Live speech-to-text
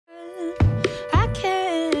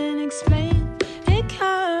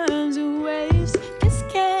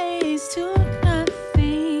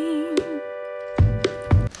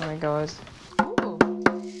yours. Ooh.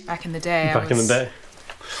 Back in the day, Back in the day.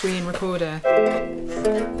 Queen recorder.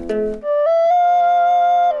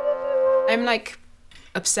 I'm like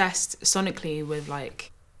obsessed sonically with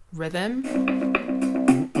like rhythm.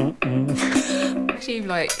 Actually,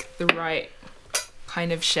 like the right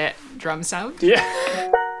kind of shit drum sound. Yeah.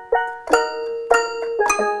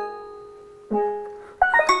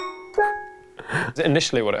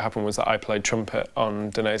 Initially what happened was that I played trumpet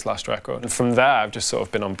on Denai's last record. And from there I've just sort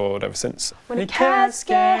of been on board ever since. When the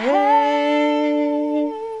Cascades,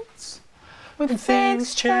 when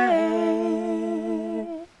things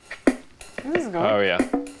change. This is good. Oh yeah.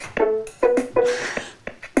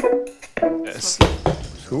 Yes.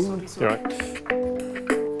 Ooh, you're right.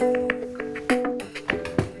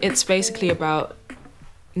 It's basically about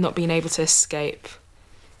not being able to escape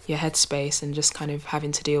your headspace and just kind of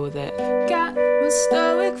having to deal with it. Got my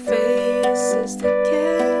stoic faces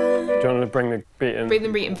together. Do you want to bring the beat in? Bring the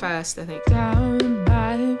beat in first, I think. Down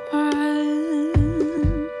by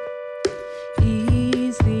one,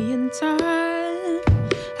 easily in time.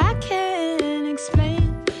 I can't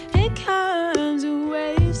explain. It comes in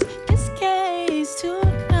waves, cascades to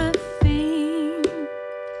nothing.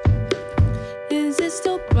 Is it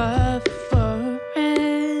still buffering?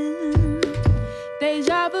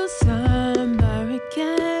 Deja vu summer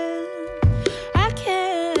again. I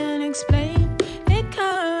can't explain. It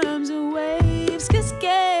comes in waves,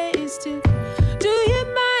 cascades to. Do you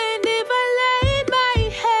mind if I laid my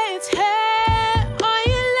head's hair on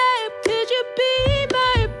your lap? Could you be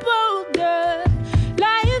my boulder?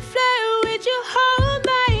 Lying flat, would you hold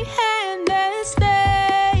my hand and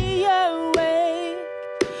stay awake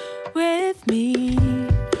with me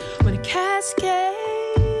when it cascades?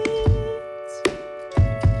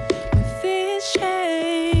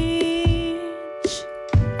 Change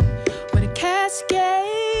when it cascades,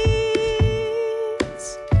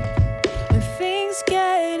 when things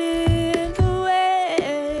get in the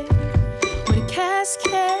way, when it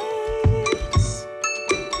cascades,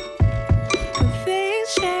 when things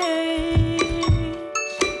change,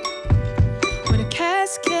 when it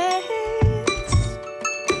cascades,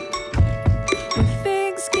 when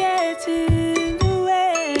things get in